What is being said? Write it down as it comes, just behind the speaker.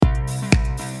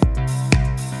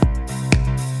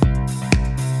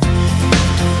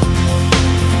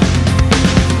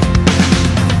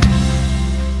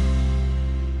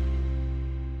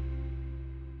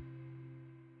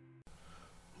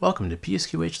Welcome to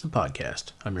PSQH the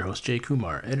podcast. I'm your host Jay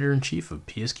Kumar, editor-in-chief of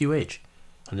PSQH.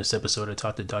 On this episode, I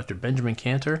talked to Dr. Benjamin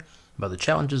Kanter about the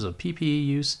challenges of PPE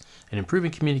use and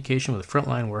improving communication with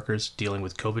frontline workers dealing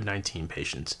with COVID-19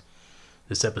 patients.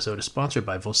 This episode is sponsored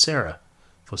by Vocera.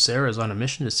 Vocera is on a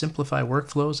mission to simplify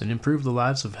workflows and improve the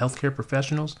lives of healthcare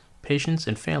professionals, patients,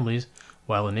 and families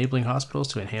while enabling hospitals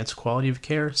to enhance quality of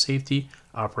care, safety,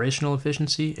 operational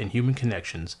efficiency, and human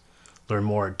connections. Learn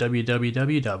more at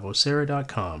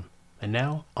www.vocera.com. And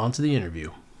now, on to the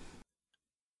interview.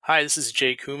 Hi, this is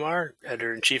Jay Kumar,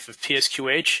 editor-in-chief of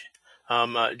PSQH.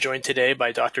 I'm joined today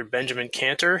by Dr. Benjamin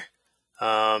Kanter,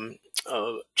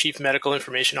 Chief Medical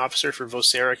Information Officer for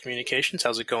Vocera Communications.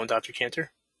 How's it going, Dr. Kanter?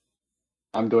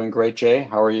 I'm doing great, Jay.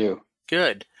 How are you?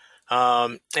 Good.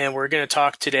 And we're going to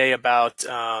talk today about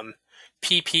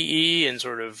PPE and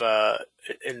sort of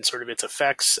its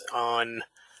effects on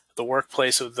the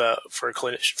workplace for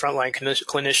frontline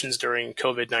clinicians during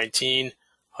COVID-19.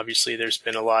 Obviously, there's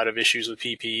been a lot of issues with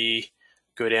PPE,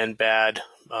 good and bad,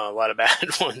 a lot of bad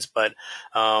ones. But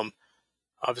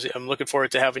obviously, I'm looking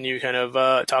forward to having you kind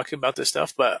of talk about this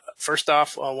stuff. But first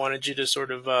off, I wanted you to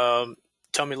sort of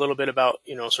tell me a little bit about,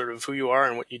 sort of who you are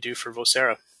and what you do for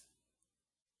Vocera.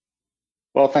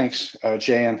 Well, thanks,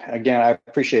 Jay. And again, I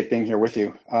appreciate being here with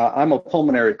you. I'm a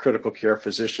pulmonary critical care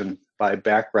physician by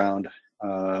background.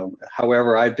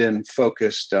 However, I've been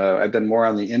focused, I've been more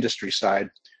on the industry side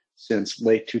since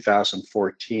late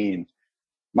 2014.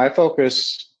 My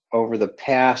focus over the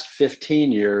past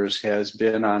 15 years has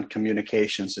been on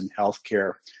communications in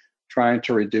healthcare, trying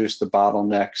to reduce the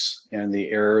bottlenecks and the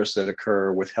errors that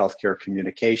occur with healthcare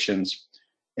communications.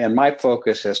 And my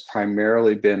focus has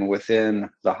primarily been within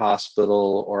the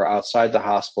hospital or outside the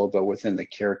hospital, but within the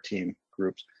care team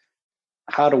groups.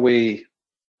 How do we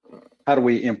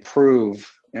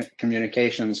improve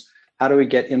communications? How do we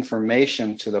get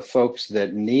information to the folks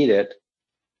that need it,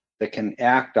 that can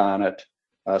act on it?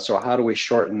 So how do we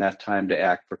shorten that time to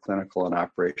act for clinical and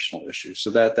operational issues? So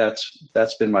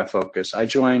that's been my focus. I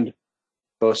joined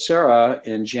Vocera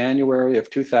in January of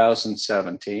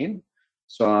 2017.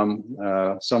 So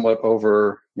I'm somewhat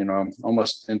over, I'm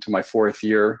almost into my fourth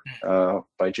year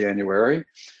by January.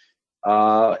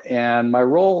 And my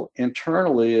role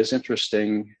internally is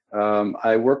interesting.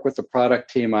 I work with the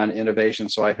product team on innovation,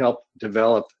 so I help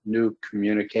develop new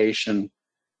communication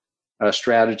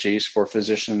strategies for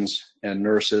physicians and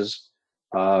nurses,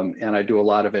 and I do a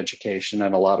lot of education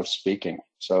and a lot of speaking.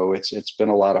 So it's been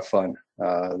a lot of fun.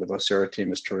 The Vocera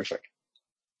team is terrific.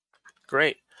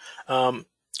 Great. Well,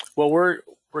 we're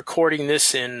recording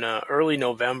this in early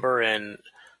November, and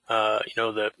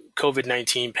the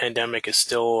COVID-19 pandemic is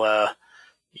still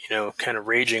kind of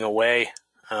raging away.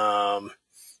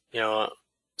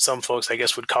 Some folks, I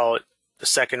guess, would call it the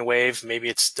second wave. Maybe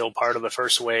it's still part of the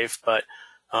first wave, but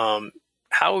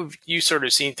how have you sort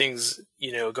of seen things,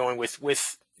 going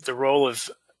with the role of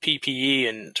PPE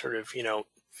and sort of,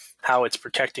 how it's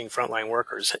protecting frontline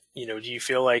workers? Do you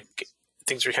feel like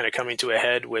things are kind of coming to a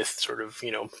head with sort of,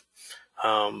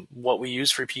 what we use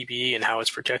for PPE and how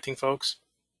it's protecting folks?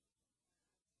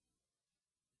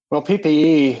 Well,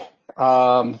 PPE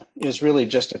is really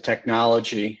just a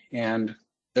technology, and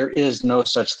there is no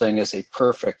such thing as a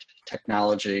perfect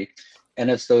technology, and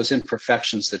it's those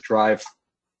imperfections that drive,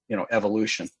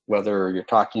 evolution. Whether you're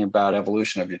talking about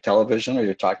evolution of your television or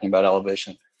you're talking about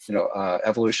evolution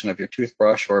of your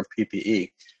toothbrush or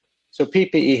PPE. So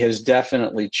PPE has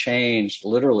definitely changed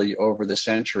literally over the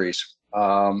centuries.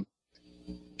 PPE,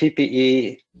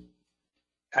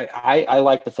 I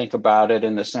like to think about it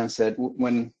in the sense that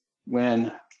when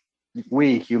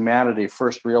we, humanity,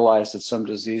 first realized that some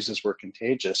diseases were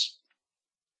contagious,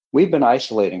 we've been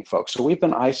isolating folks. So we've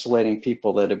been isolating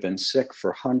people that have been sick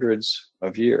for hundreds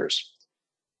of years.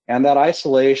 And that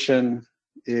isolation,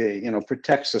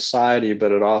 protects society,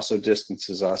 but it also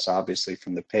distances us, obviously,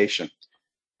 from the patient.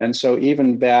 And so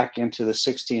even back into the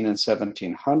 16 and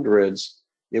 1700s,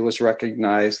 it was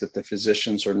recognized that the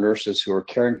physicians or nurses who are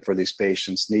caring for these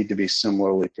patients need to be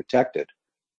similarly protected.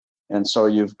 And so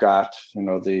you've got,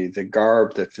 the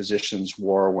garb that physicians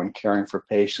wore when caring for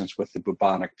patients with the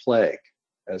bubonic plague,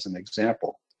 as an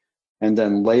example. And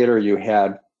then later you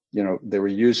had, they were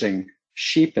using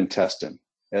sheep intestine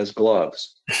as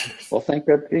gloves. Well, thank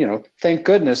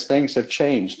goodness things have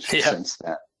changed since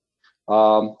then.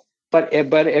 But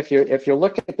if you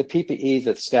look at the PPE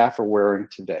that staff are wearing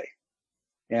today,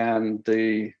 and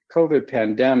the COVID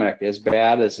pandemic, as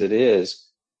bad as it is,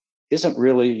 isn't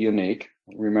really unique.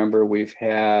 Remember, we've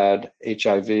had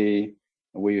HIV,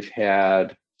 we've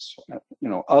had,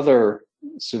 other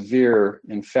severe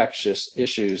infectious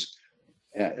issues.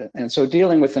 And so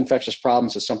dealing with infectious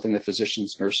problems is something that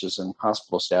physicians, nurses, and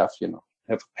hospital staff,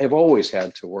 have always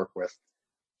had to work with.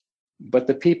 But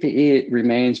the PPE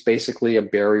remains basically a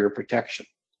barrier protection.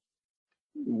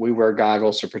 We wear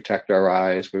goggles to protect our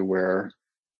eyes. We wear,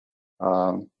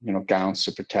 gowns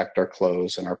to protect our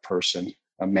clothes and our person,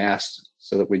 a mask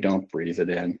so that we don't breathe it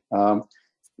in.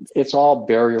 It's all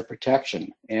barrier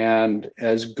protection. And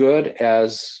as good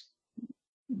as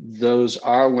those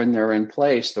are when they're in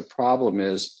place, the problem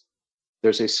is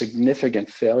there's a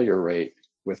significant failure rate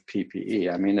with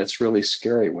PPE. I mean, it's really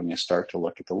scary when you start to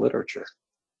look at the literature.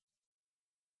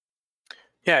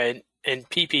 Yeah, and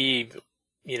PPE,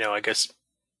 I guess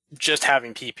just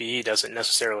having PPE doesn't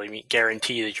necessarily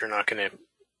guarantee that you're not going to,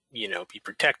 be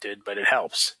protected, but it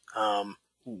helps.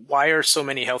 Why are so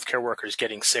many healthcare workers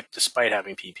getting sick despite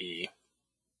having PPE?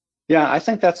 Yeah, I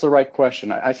think that's the right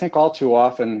question. I think all too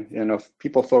often,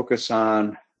 people focus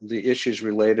on the issues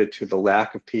related to the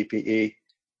lack of PPE,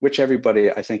 which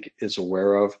everybody, I think, is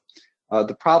aware of.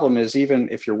 The problem is, even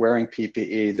if you're wearing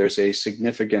PPE, there's a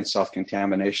significant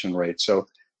self-contamination rate. So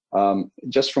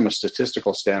just from a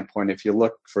statistical standpoint, if you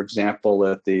look, for example,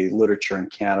 at the literature in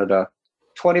Canada,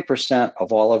 20%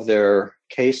 of all of their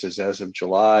cases as of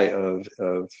July of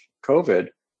COVID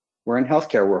were in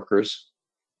healthcare workers,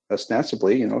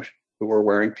 ostensibly, who were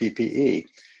wearing PPE.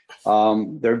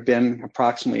 There have been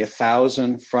approximately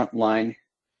 1,000 frontline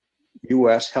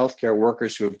U.S. healthcare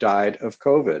workers who have died of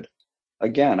COVID.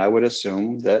 Again, I would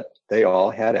assume that they all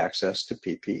had access to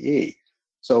PPE.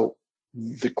 So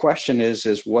the question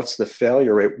is what's the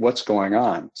failure rate? What's going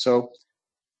on? So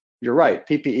you're right,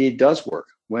 PPE does work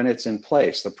when it's in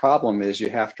place. The problem is you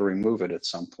have to remove it at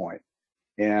some point.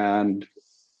 And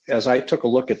as I took a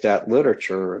look at that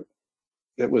literature,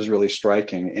 it was really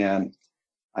striking. And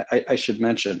I should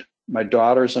mention, my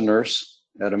daughter's a nurse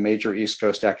at a major East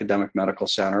Coast academic medical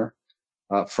center,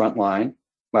 frontline.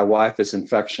 My wife is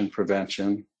infection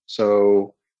prevention.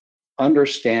 So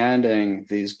understanding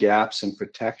these gaps in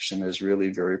protection is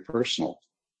really very personal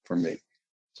for me.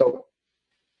 So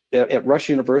at Rush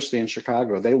University in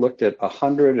Chicago, they looked at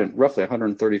roughly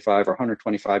 135 or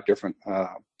 125 different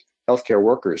healthcare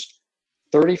workers.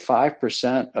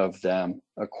 35% of them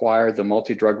acquired the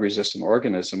multi-drug resistant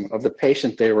organism of the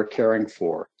patient they were caring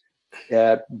for.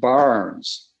 At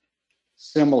Barnes,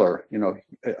 similar,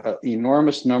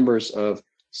 enormous numbers of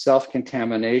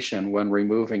self-contamination when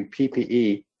removing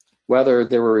PPE, whether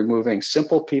they were removing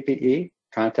simple PPE,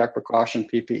 contact precaution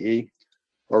PPE,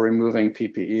 or removing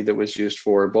PPE that was used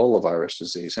for Ebola virus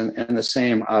disease, and the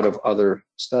same out of other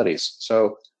studies.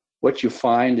 So what you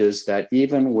find is that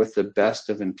even with the best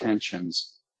of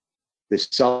intentions, the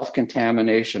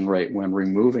self-contamination rate when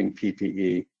removing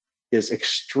PPE is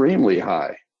extremely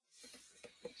high.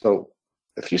 So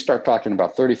if you start talking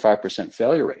about 35%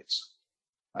 failure rates,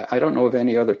 I don't know of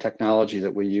any other technology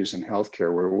that we use in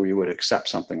healthcare where we would accept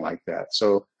something like that.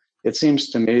 So it seems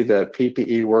to me that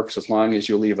PPE works as long as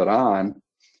you leave it on,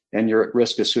 and you're at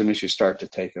risk as soon as you start to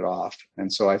take it off.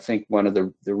 And so I think one of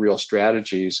the real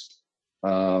strategies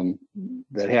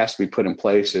that has to be put in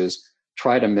place is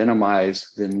try to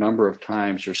minimize the number of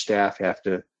times your staff have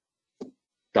to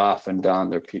doff and don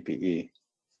their PPE.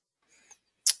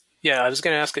 Yeah, I was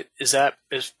going to ask,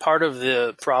 is part of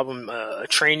the problem a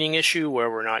training issue where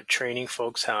we're not training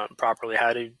folks properly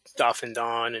how to doff and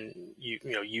don and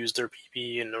use their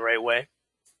PPE in the right way?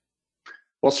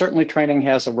 Well, certainly training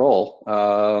has a role,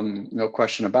 no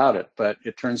question about it. But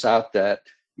it turns out that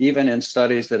even in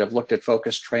studies that have looked at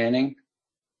focused training,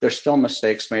 there's still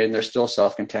mistakes made and there's still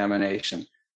self-contamination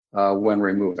when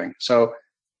removing. So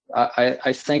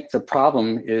I think the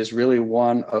problem is really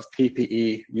one of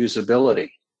PPE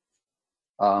usability.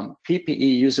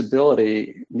 PPE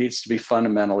usability needs to be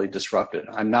fundamentally disrupted.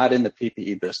 I'm not in the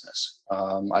PPE business.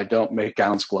 I don't make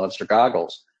gowns, gloves, or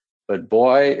goggles. But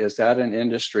boy, is that an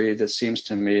industry that seems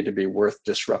to me to be worth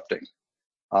disrupting.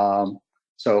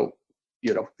 So,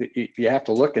 you have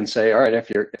to look and say, all right, if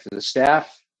the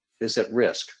staff is at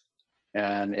risk,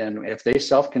 and if they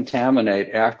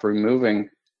self-contaminate after removing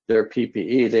their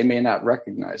PPE, they may not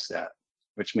recognize that,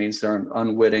 which means they're an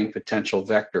unwitting potential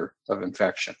vector of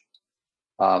infection.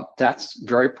 That's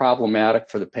very problematic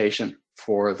for the patient,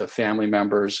 for the family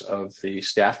members of the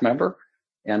staff member,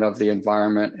 and of the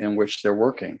environment in which they're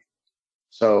working.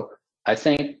 So I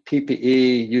think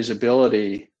PPE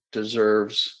usability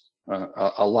deserves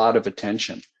a lot of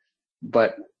attention.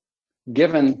 But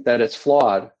given that it's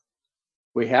flawed,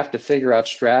 we have to figure out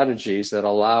strategies that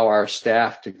allow our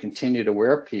staff to continue to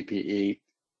wear PPE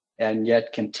and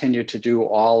yet continue to do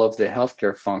all of the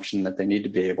healthcare function that they need to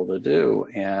be able to do.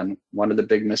 And one of the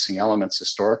big missing elements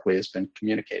historically has been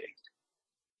communicating.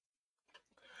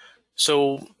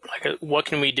 So, like, what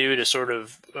can we do to sort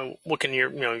of, what can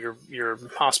your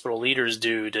hospital leaders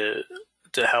do to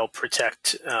help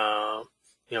protect,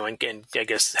 and I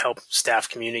guess help staff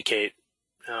communicate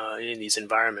in these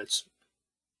environments?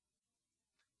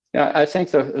 Yeah, I think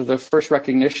the first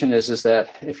recognition is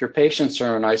that if your patients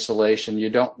are in isolation, you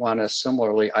don't want to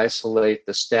similarly isolate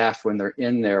the staff when they're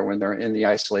in there, when they're in the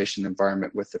isolation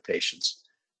environment with the patients.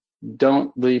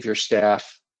 Don't leave your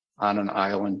staff on an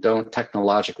island. Don't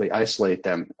technologically isolate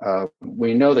them.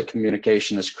 We know that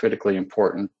communication is critically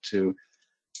important to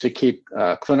keep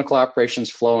clinical operations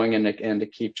flowing and to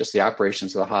keep just the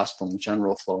operations of the hospital in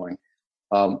general flowing.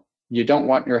 You don't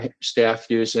want your staff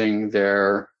using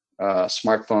their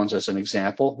smartphones as an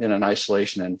example in an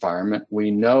isolation environment.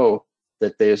 We know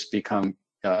that they've become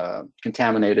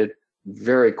contaminated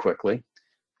very quickly.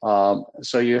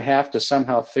 So you have to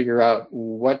somehow figure out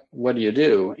what do you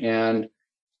do. And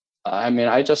I mean,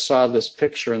 I just saw this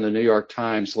picture in the New York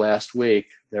Times last week.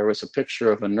 There was a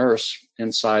picture of a nurse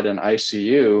inside an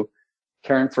ICU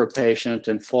caring for a patient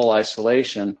in full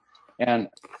isolation. And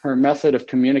her method of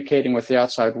communicating with the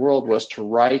outside world was to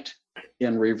write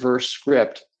in reverse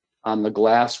script on the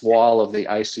glass wall of the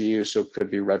ICU so it could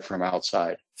be read from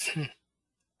outside.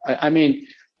 I mean,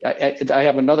 I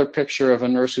have another picture of a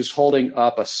nurse who's holding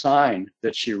up a sign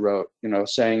that she wrote,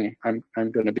 saying, I'm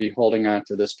going to be holding on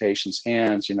to this patient's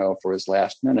hands, for his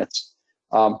last minutes.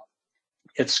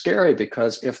 It's scary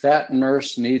because if that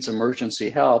nurse needs emergency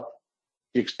help,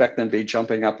 you expect them to be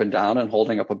jumping up and down and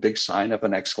holding up a big sign of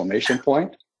an exclamation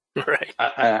point. Right.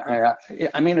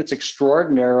 I mean, it's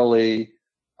extraordinarily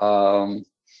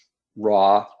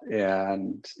raw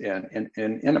and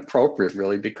inappropriate,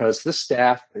 really, because this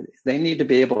staff, they need to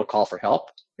be able to call for help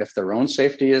if their own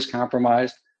safety is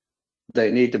compromised.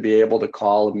 They need to be able to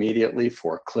call immediately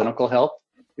for clinical help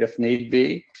if need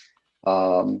be.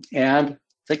 And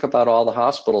think about all the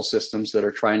hospital systems that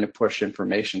are trying to push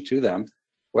information to them,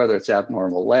 whether it's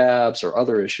abnormal labs or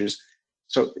other issues.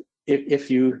 So if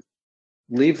you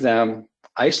leave them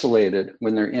isolated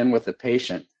when they're in with the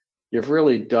patient, you've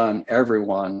really done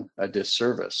everyone a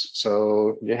disservice.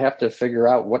 So you have to figure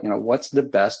out what's the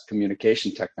best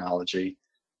communication technology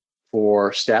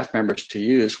for staff members to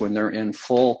use when they're in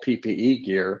full PPE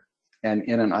gear and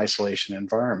in an isolation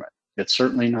environment. It's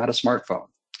certainly not a smartphone.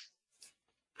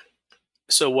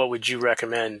 So what would you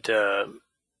recommend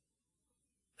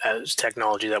as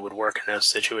technology that would work in those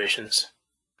situations?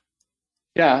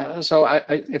 Yeah, so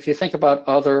if you think about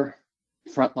other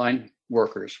frontline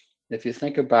workers, if you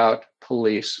think about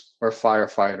police or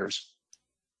firefighters,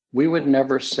 we would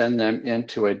never send them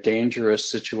into a dangerous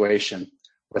situation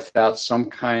without some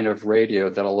kind of radio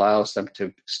that allows them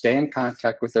to stay in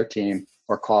contact with their team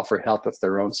or call for help if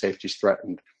their own safety is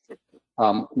threatened.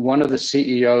 One of the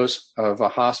CEOs of a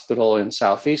hospital in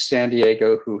Southeast San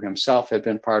Diego, who himself had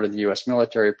been part of the US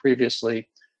military previously,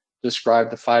 described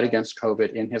the fight against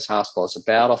COVID in his hospital as a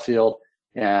battlefield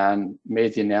and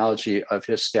made the analogy of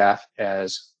his staff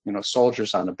as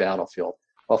soldiers on a battlefield.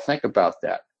 Well, think about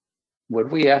that.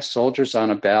 Would we ask soldiers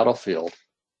on a battlefield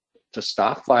to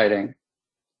stop fighting,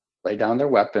 lay down their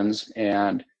weapons,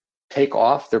 and take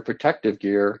off their protective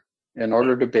gear in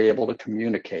order to be able to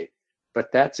communicate?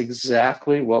 But that's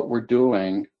exactly what we're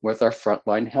doing with our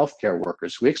frontline healthcare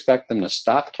workers. We expect them to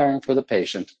stop caring for the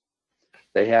patient.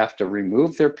 They have to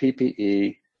remove their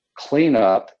PPE, clean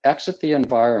up, exit the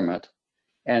environment,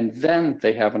 and then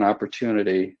they have an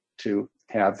opportunity to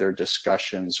have their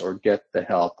discussions or get the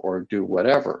help or do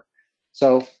whatever.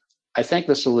 So I think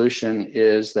the solution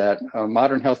is that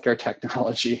modern healthcare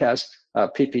technology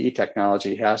PPE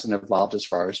technology hasn't evolved as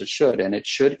far as it should, and it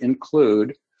should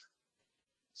include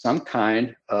some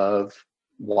kind of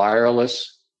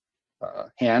wireless,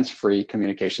 hands-free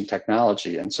communication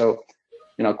technology. And so,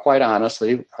 quite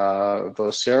honestly,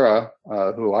 Vocera,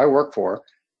 who I work for,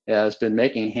 has been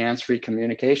making hands-free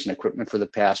communication equipment for the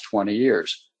past 20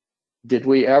 years. Did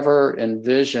we ever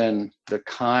envision the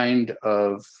kind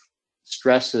of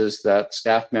stresses that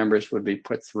staff members would be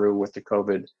put through with the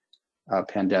COVID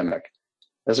pandemic?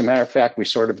 As a matter of fact, we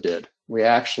sort of did. We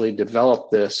actually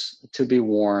developed this to be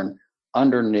worn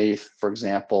underneath, for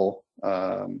example,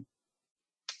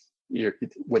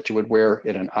 what you would wear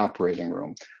in an operating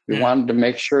room. We wanted to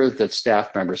make sure that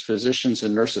staff members, physicians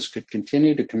and nurses could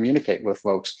continue to communicate with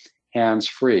folks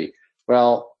hands-free.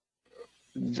 Well,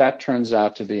 that turns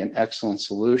out to be an excellent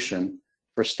solution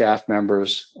for staff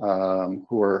members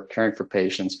who are caring for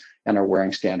patients and are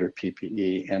wearing standard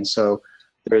PPE. And so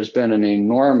there's been an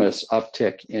enormous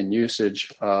uptick in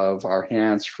usage of our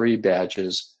hands-free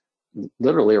badges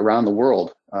literally around the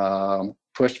world,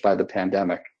 pushed by the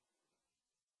pandemic.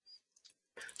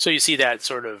 So you see that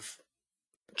sort of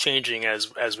changing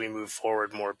as we move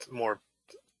forward. More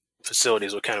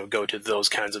facilities will kind of go to those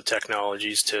kinds of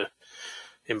technologies to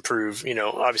improve,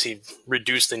 obviously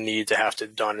reduce the need to have to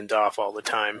don and doff all the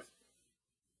time.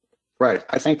 Right.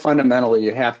 I think fundamentally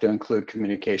you have to include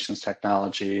communications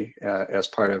technology as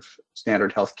part of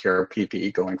standard healthcare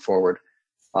PPE going forward.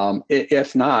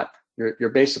 If not, you're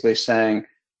basically saying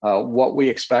what we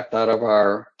expect out of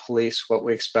our police, what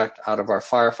we expect out of our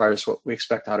firefighters, what we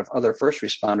expect out of other first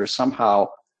responders, somehow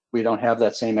we don't have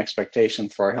that same expectation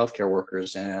for our healthcare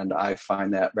workers, and I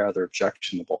find that rather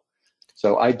objectionable.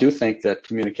 So I do think that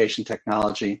communication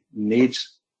technology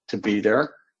needs to be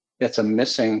there. It's a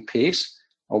missing piece.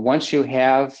 Once you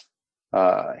have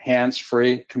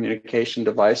hands-free communication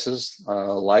devices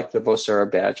like the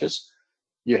Vocera badges,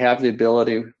 you have the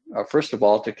ability, first of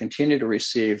all, to continue to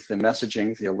receive the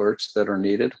messaging, the alerts that are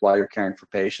needed while you're caring for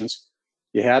patients.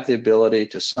 You have the ability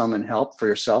to summon help for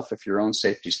yourself if your own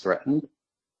safety is threatened.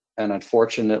 And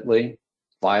unfortunately,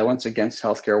 violence against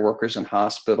healthcare workers in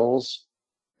hospitals,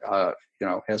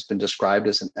 has been described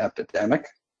as an epidemic.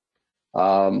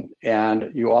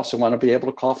 And you also want to be able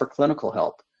to call for clinical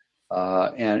help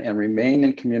and remain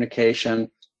in communication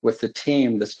with the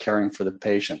team that's caring for the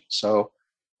patient. So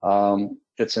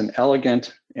it's an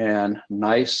elegant and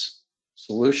nice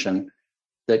solution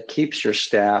that keeps your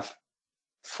staff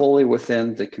fully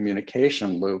within the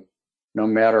communication loop, no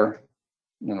matter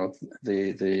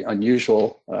the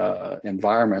unusual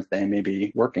environment they may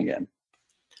be working in.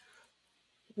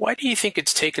 Why do you think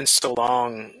it's taken so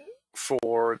long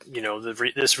for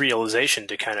this realization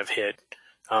to kind of hit?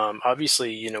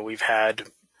 Obviously, we've had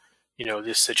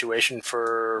this situation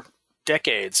for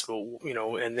decades,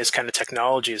 and this kind of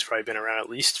technology has probably been around at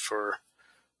least for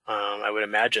I would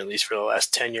imagine at least for the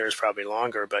last 10 years, probably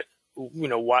longer. But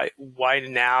why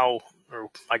now, or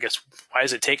I guess why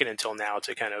has it taken until now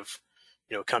to kind of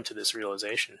come to this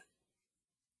realization?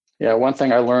 Yeah, one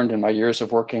thing I learned in my years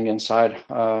of working inside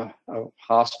a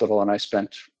hospital, and I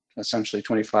spent essentially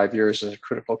 25 years as a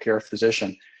critical care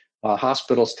physician,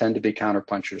 hospitals tend to be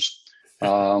counterpunchers.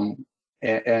 You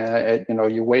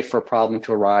wait for a problem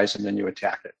to arise and then you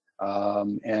attack it.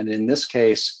 And in this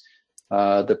case,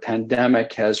 the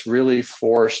pandemic has really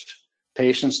forced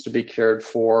patients to be cared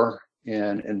for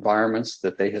in environments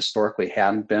that they historically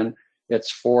hadn't been.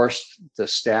 It's forced the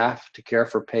staff to care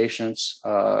for patients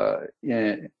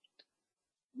in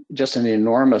just an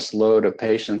enormous load of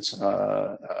patients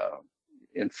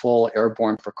in full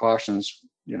airborne precautions,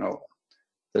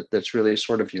 that's really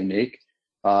sort of unique.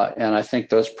 And I think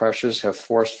those pressures have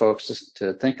forced folks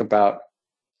to think about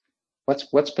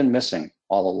what's been missing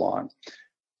all along.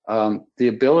 The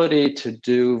ability to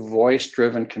do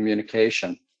voice-driven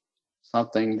communication,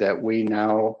 something that we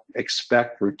now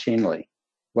expect routinely,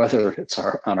 whether it's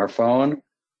on our phone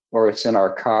or it's in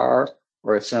our car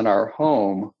or it's in our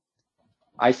home.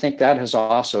 I think that has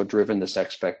also driven this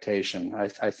expectation.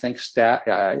 I think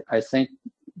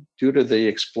due to the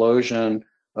explosion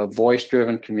of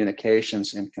voice-driven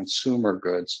communications in consumer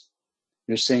goods,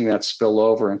 you're seeing that spill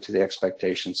over into the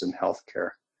expectations in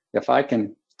healthcare. If I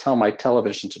can tell my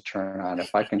television to turn on,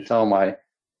 if I can tell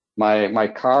my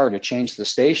car to change the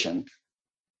station,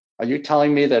 are you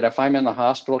telling me that if I'm in the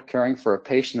hospital caring for a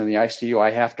patient in the ICU, I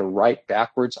have to write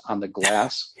backwards on the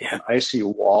glass of an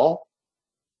ICU wall?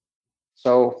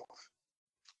 So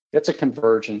it's a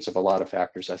convergence of a lot of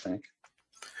factors, I think.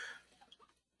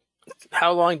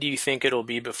 How long do you think it'll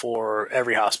be before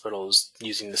every hospital is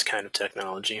using this kind of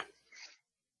technology?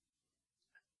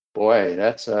 Boy,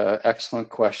 that's an excellent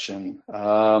question.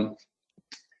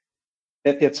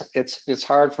 It's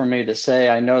hard for me to say.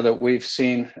 I know that we've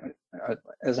seen,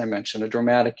 as I mentioned, a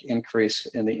dramatic increase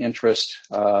in the interest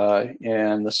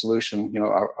in the solution,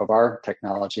 of our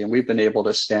technology, and we've been able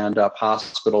to stand up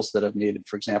hospitals that have needed,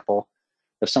 for example,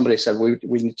 if somebody said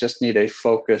we just need a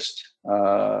focused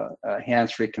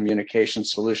hands-free communication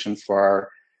solution for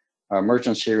our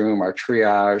emergency room, our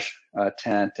triage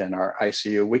tent, and our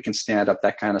ICU, we can stand up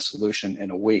that kind of solution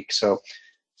in a week. So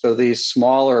these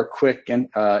smaller, quick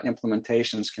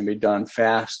implementations can be done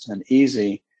fast and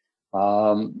easy.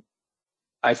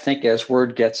 I think as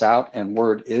word gets out, and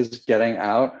word is getting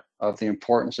out of the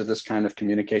importance of this kind of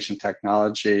communication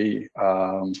technology,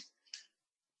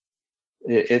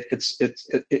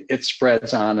 it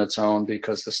spreads on its own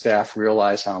because the staff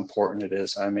realize how important it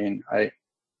is. I mean,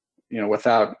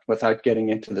 without getting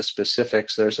into the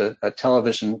specifics, there's a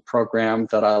television program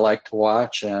that I like to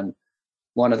watch, and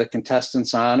one of the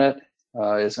contestants on it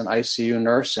is an ICU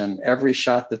nurse, and every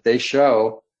shot that they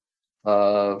show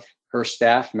of her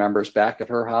staff members back at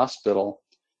her hospital,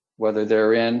 whether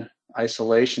they're in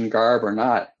isolation garb or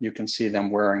not, you can see them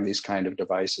wearing these kind of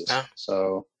devices. Ah,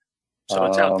 So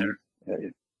it's out there.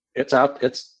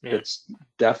 It's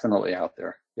definitely out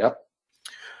there. Yep.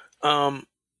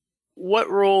 What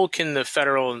role can the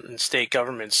federal and state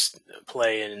governments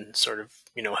play in sort of,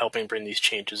 helping bring these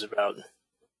changes about?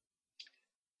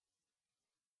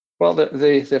 Well,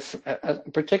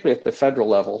 particularly at the federal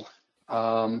level,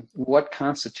 what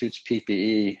constitutes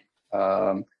PPE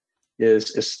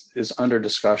is under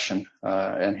discussion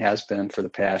and has been for the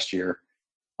past year.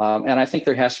 And I think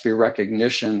there has to be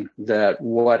recognition that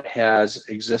what has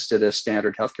existed as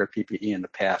standard healthcare PPE in the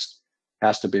past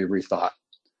has to be rethought.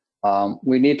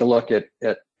 We need to look at,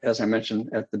 as I mentioned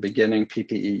at the beginning,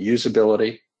 PPE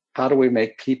usability. How do we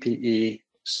make PPE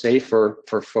safer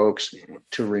for folks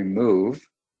to remove?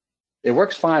 It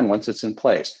works fine once it's in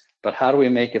place, but how do we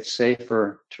make it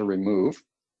safer to remove,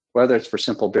 whether it's for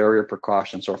simple barrier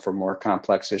precautions or for more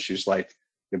complex issues like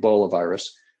Ebola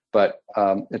virus? But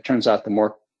it turns out the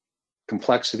more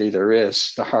complexity there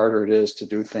is, the harder it is to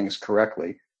do things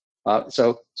correctly.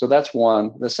 So that's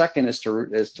one. The second is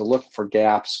to look for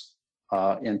gaps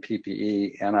in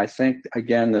PPE. And I think,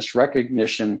 again, this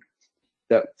recognition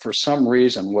that for some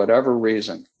reason, whatever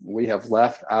reason, we have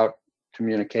left out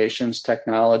communications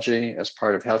technology as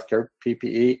part of healthcare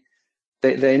PPE.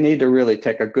 They need to really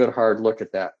take a good hard look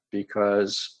at that,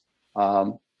 because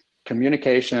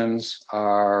communications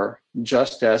are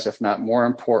just as, if not more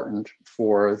important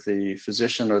for the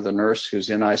physician or the nurse who's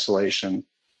in isolation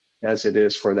as it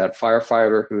is for that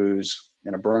firefighter who's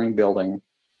in a burning building,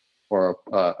 or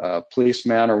a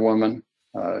policeman or woman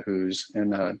who's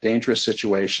in a dangerous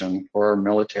situation, or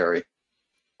military.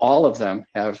 All of them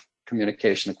have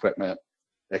communication equipment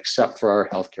except for our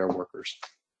healthcare workers.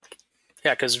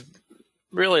 Yeah, because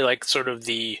really, like, sort of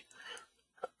the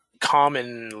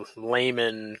common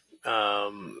layman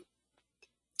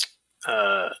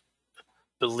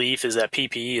belief is that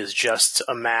PPE is just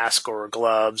a mask or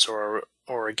gloves or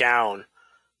a gown.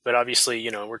 But obviously,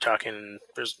 we're talking,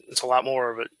 it's a lot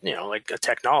more of a, like a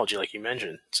technology, like you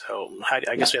mentioned. So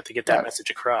I guess we have to get that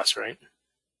message across, right?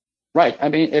 Right. I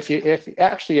mean, if you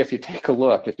take a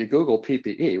look, if you Google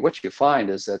PPE, what you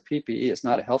find is that PPE is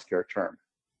not a healthcare term.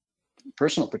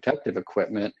 Personal protective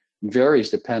equipment varies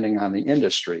depending on the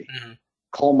industry. Mm-hmm.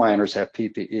 Coal miners have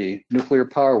PPE, nuclear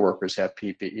power workers have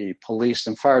PPE, police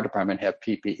and fire department have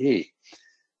PPE.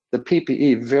 The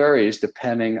PPE varies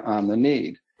depending on the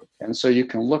need. And so you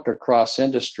can look across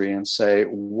industry and say,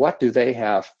 what do they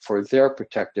have for their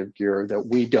protective gear that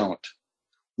we don't?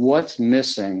 What's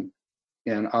missing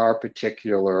in our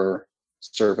particular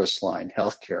service line,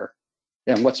 healthcare?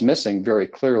 And what's missing very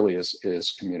clearly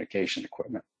is communication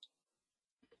equipment.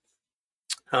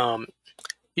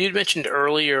 You mentioned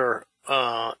earlier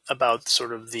about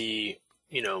sort of the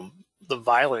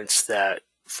violence that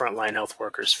frontline health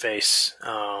workers face,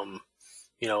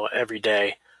 every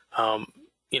day.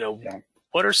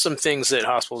 What are some things that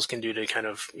hospitals can do to kind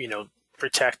of,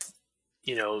 protect,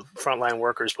 frontline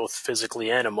workers both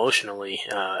physically and emotionally,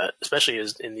 especially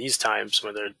in these times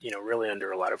when they're, really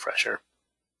under a lot of pressure?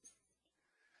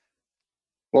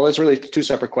 Well, it's really two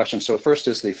separate questions. So first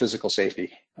is the physical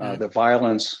safety, the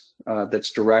violence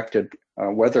that's directed,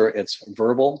 whether it's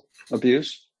verbal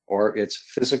abuse or it's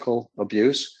physical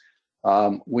abuse.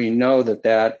 We know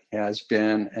that has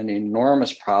been an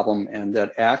enormous problem, and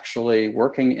that actually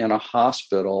working in a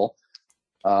hospital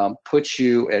puts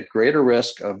you at greater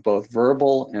risk of both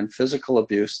verbal and physical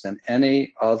abuse than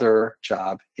any other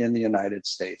job in the United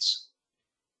States,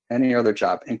 any other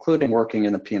job, including working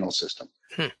in the penal system.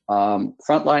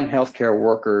 Frontline healthcare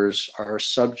workers are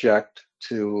subject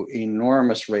to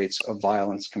enormous rates of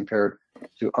violence compared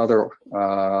to other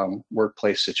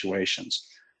workplace situations.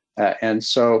 And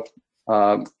so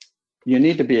you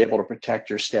need to be able to protect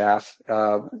your staff.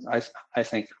 I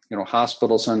think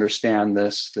hospitals understand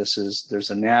this.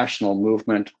 There's a national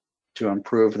movement to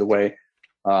improve the way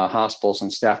hospitals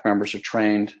and staff members are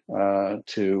trained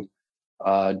to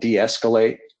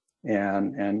de-escalate.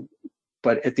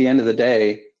 But at the end of the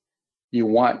day, you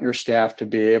want your staff to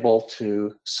be able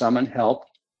to summon help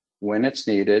when it's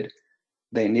needed.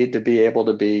 They need to be able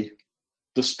to be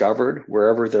discovered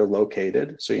wherever they're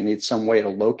located. So you need some way to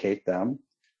locate them.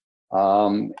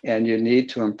 And you need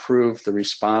to improve the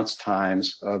response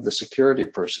times of the security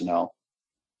personnel.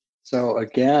 So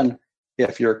again,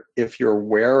 if you're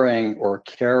wearing or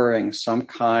carrying some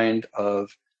kind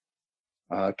of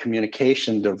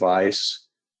communication device,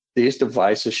 these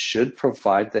devices should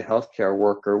provide the healthcare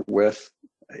worker with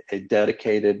a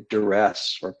dedicated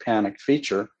duress or panic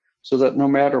feature, so that no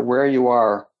matter where you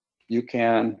are, you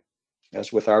can,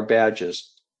 as with our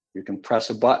badges, you can press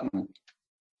a button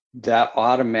that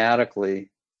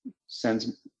automatically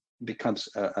becomes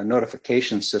a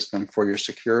notification system for your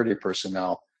security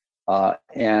personnel.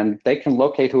 And they can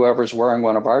locate whoever's wearing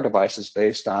one of our devices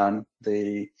based on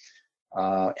the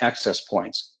access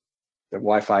points, the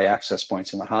Wi-Fi access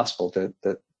points in the hospital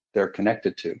that they're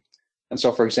connected to. And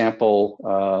so, for example,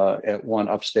 at one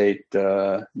upstate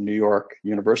New York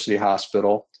University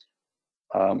hospital,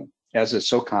 as is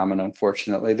so common,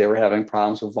 unfortunately, they were having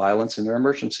problems with violence in their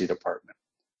emergency department.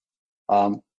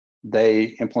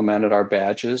 They implemented our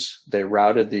badges. They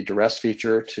routed the duress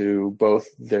feature to both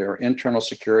their internal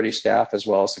security staff as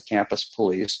well as the campus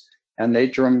police, and they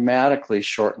dramatically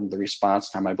shortened the response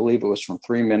time. I believe it was from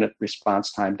 3-minute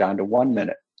response time down to 1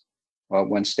 minute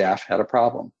when staff had a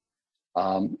problem.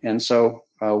 And so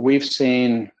we've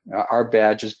seen our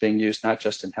badges being used not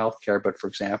just in healthcare, but for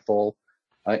example,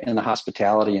 in the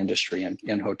hospitality industry and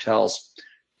in hotels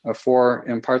for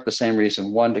in part the same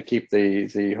reason. One, to keep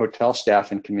the hotel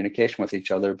staff in communication with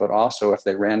each other, but also if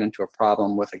they ran into a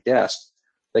problem with a guest,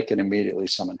 they could immediately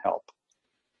summon help.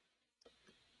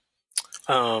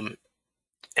 And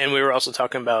we were also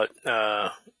talking about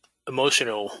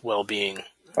emotional well-being.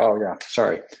 Oh yeah,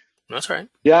 sorry. That's right.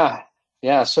 Yeah.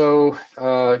 So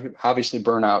obviously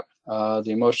burnout,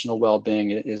 the emotional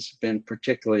well-being has been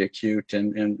particularly acute,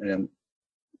 and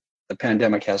the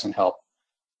pandemic hasn't helped.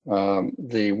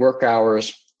 The work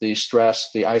hours, the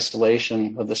stress, the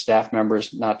isolation of the staff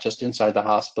members, not just inside the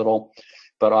hospital,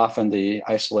 but often the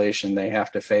isolation they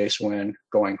have to face when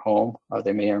going home.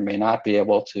 They may or may not be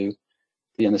able to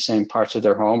be in the same parts of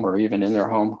their home or even in their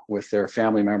home with their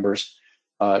family members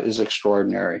is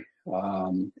extraordinary.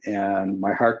 And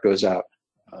my heart goes out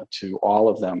to all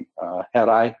of them. Had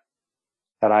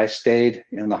I stayed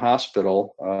in the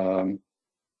hospital,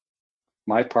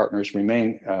 my partners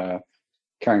remain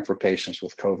caring for patients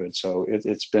with COVID. So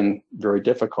it's been very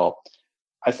difficult.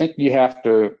 I think you have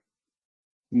to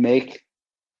make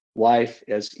life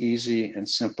as easy and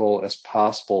simple as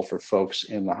possible for folks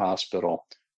in the hospital.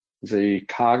 The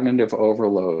cognitive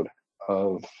overload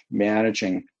of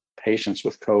managing patients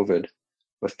with COVID,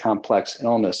 with complex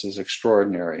illness, is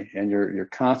extraordinary. And you're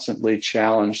constantly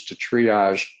challenged to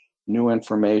triage new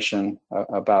information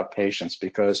about patients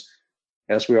because,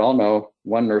 as we all know,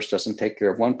 one nurse doesn't take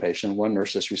care of one patient. One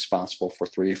nurse is responsible for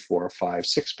 3, 4, 5,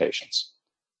 6 patients.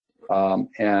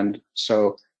 And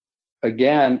so,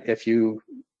 again, if you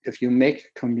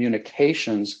make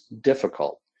communications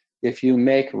difficult, if you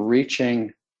make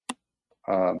reaching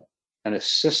an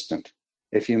assistant,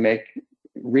 if you make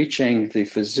reaching the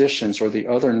physicians or the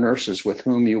other nurses with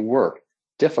whom you work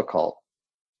difficult,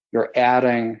 you're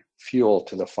adding fuel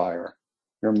to the fire.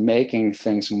 You're making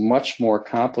things much more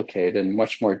complicated and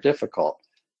much more difficult.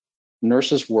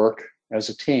 Nurses work as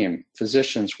a team.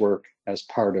 Physicians work as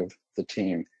part of the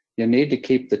team. You need to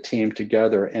keep the team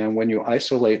together, and when you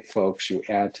isolate folks, you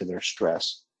add to their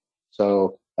stress.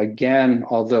 So again,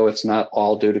 although it's not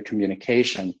all due to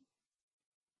communication,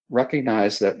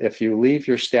 recognize that if you leave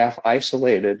your staff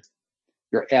isolated,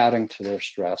 you're adding to their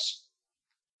stress.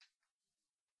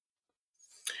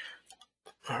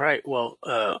 All right. Well,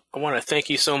 I want to thank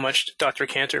you so much, Dr.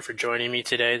 Kanter, for joining me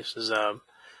today. This is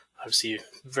obviously a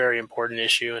very important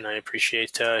issue, and I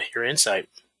appreciate your insight.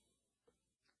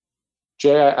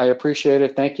 Jay, I appreciate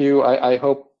it. Thank you. I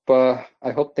hope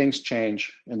things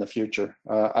change in the future.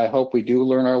 I hope we do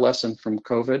learn our lesson from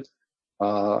COVID.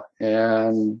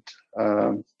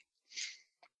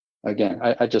 Again,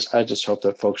 I just hope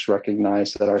that folks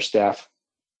recognize that our staff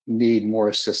need more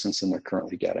assistance than they're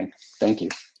currently getting. Thank you.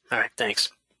 All right, thanks.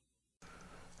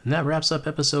 And that wraps up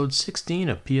episode 16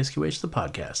 of PSQH the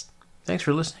podcast. Thanks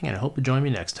for listening, and I hope you join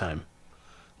me next time.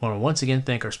 I want to once again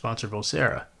thank our sponsor,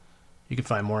 Vocera. You can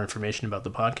find more information about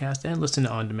the podcast and listen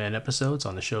to on-demand episodes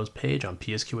on the show's page on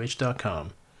psqh.com.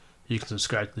 You can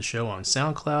subscribe to the show on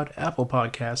SoundCloud, Apple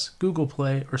Podcasts, Google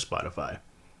Play, or Spotify.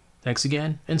 Thanks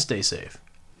again, and stay safe.